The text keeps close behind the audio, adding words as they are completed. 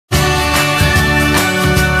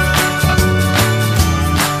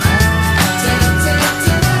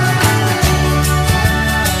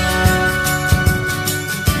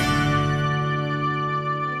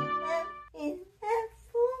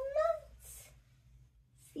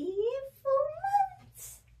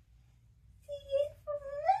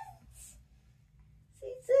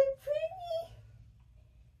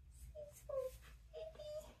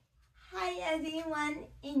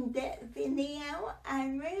in this video, I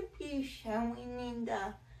will be showing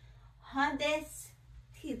the hardest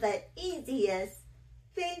to the easiest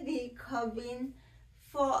baby coping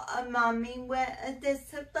for a mommy with a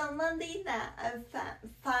disability that affects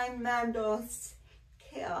 5 mental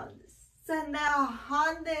skills. So the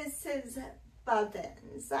hardest is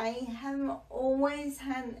buttons. I have always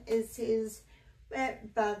had issues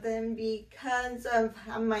with buttons because of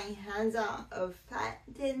how my hands are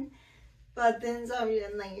affected. Buttons are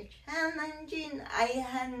really challenging. I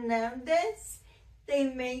have noticed they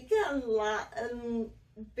make a lot of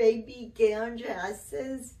baby girl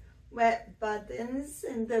dresses with buttons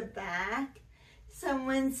in the back. So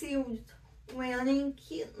when she's wearing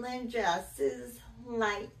cute little dresses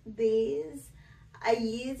like these, I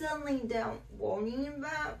usually don't worry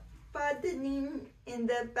about buttoning in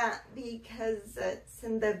the back because it's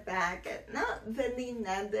in the back and not really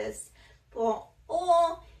noticeable.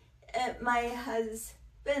 Or if my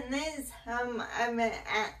husband is home, I'm an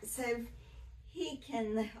active, he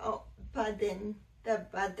can help button the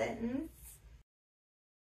buttons.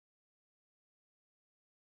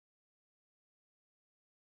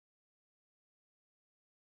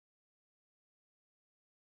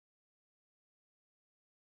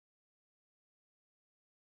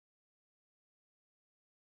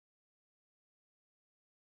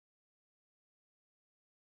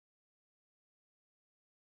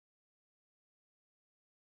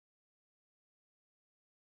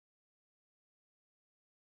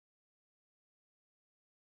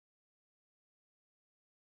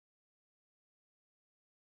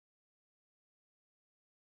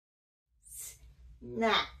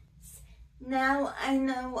 Snaps. Now I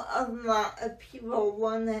know a lot of people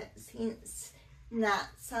want to think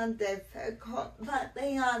snaps are difficult, but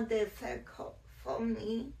they are difficult for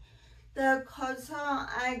me. The closer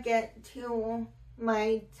I get to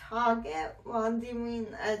my target while doing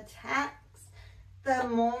attacks, the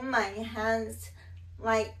more my hands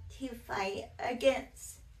like to fight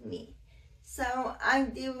against me. So I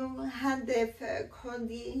do have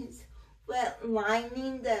difficulties with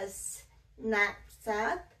lining the snaps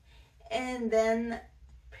up and then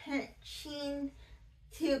pinching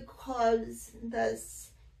to close the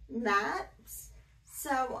snaps.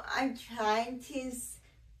 So I try to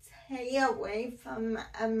stay away from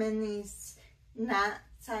as many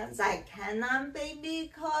snaps as I can on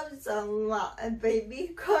baby clothes. A lot of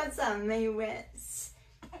baby clothes are made with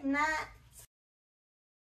snaps.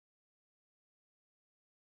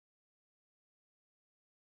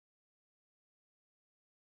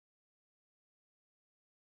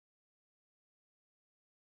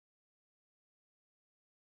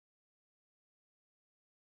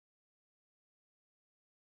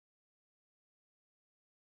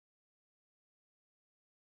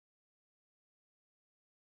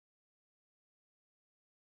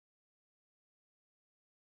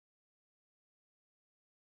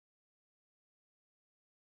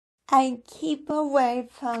 I keep away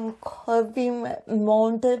from clothing with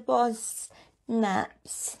multiple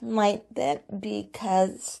snaps like that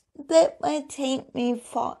because that would take me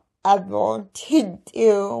forever to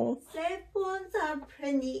do. Staples are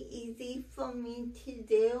pretty easy for me to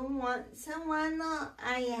do. Once in a while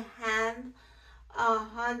I have a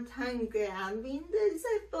hard time grabbing the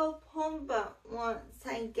zipper pull, but once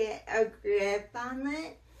I get a grip on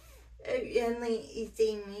it, it's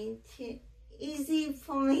really easy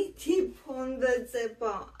for me to pull the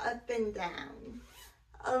zipper up and down.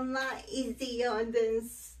 A lot easier than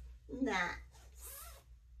snaps.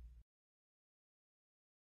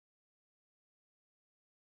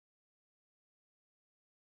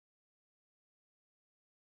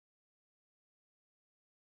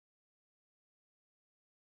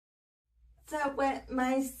 So with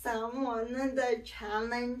my son, one of the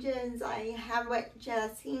challenges I had with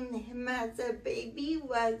dressing him as a baby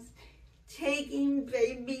was taking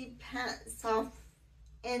baby pants off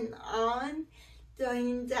and on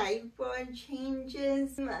during diaper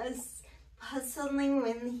changes. It was puzzling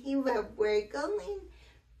when he was wiggling,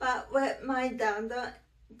 but with my daughter,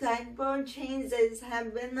 diaper changes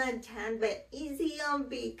have been a tad bit easier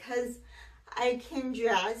because I can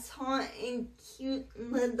dress her in cute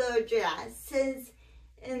little dresses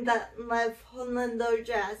and that lift her little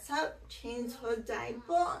dress up, change her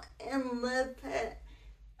diaper, and lift it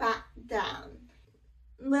back down.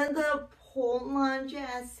 Little pull-on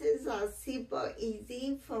dresses are super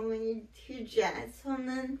easy for me to dress on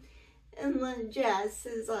them, and the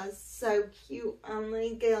dresses are so cute on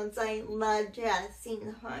the girls. I love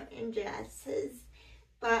dressing her in dresses.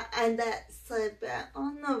 But I let slip it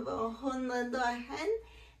on over her little head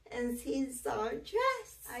and she's all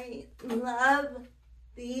dressed. I love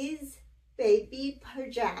these baby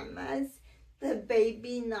pajamas, the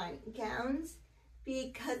baby nightgowns,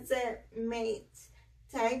 because it makes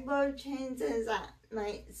diaper changes at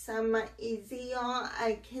night somewhat easier.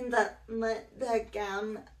 I can lift the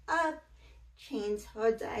gown up, change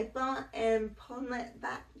her diaper, and pull it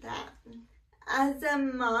back down. As a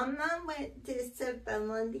mama with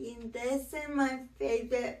disabilities, this is my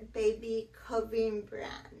favorite baby covering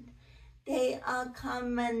brand. They are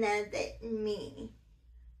Magnetic Me.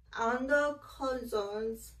 All the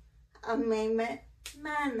clothes are made with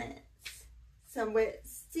magnets, so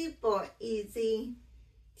it's super easy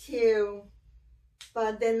to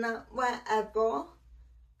button up whatever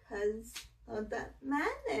because of the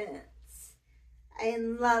magnets. I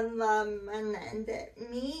love Magnetic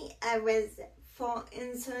Me. I was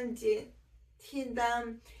introduced to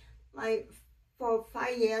them like 4 or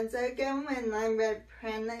 5 years ago when I was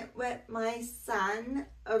pregnant with my son.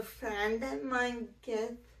 A friend of mine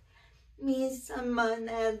gave me some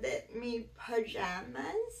Magnetic Me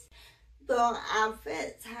pajamas. The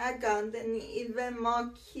outfits have gotten even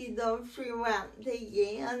more cuter throughout the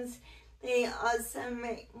years. They also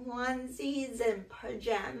make onesies and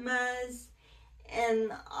pajamas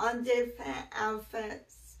and all different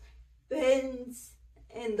outfits, bins,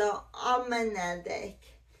 and they're all magnetic.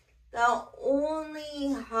 The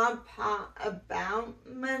only hard part about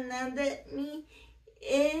Magnetic Me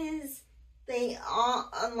is they are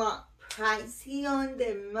a lot pricier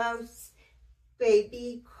than most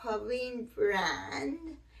baby clothing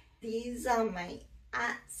brand. These are my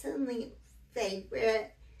absolute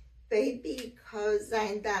favorite baby clothes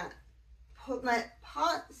that pull it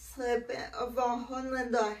apart, slip it over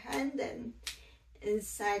holding the hand, and in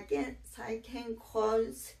seconds I can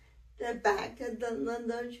close the back of the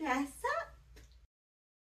little dress up.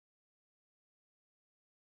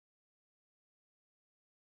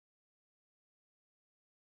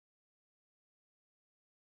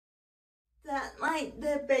 That like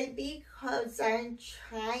the baby clothes are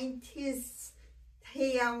trying to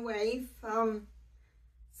stay away from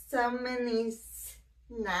so many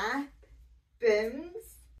snap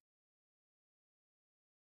booms.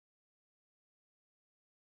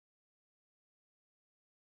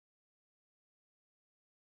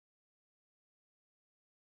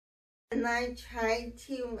 And I try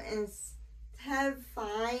to instead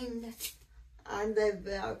find on the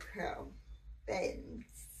Velcro bins.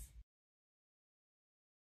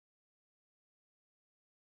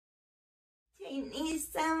 Thank you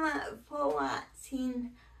so much for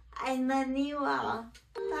watching. I love you all.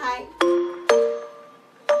 Bye.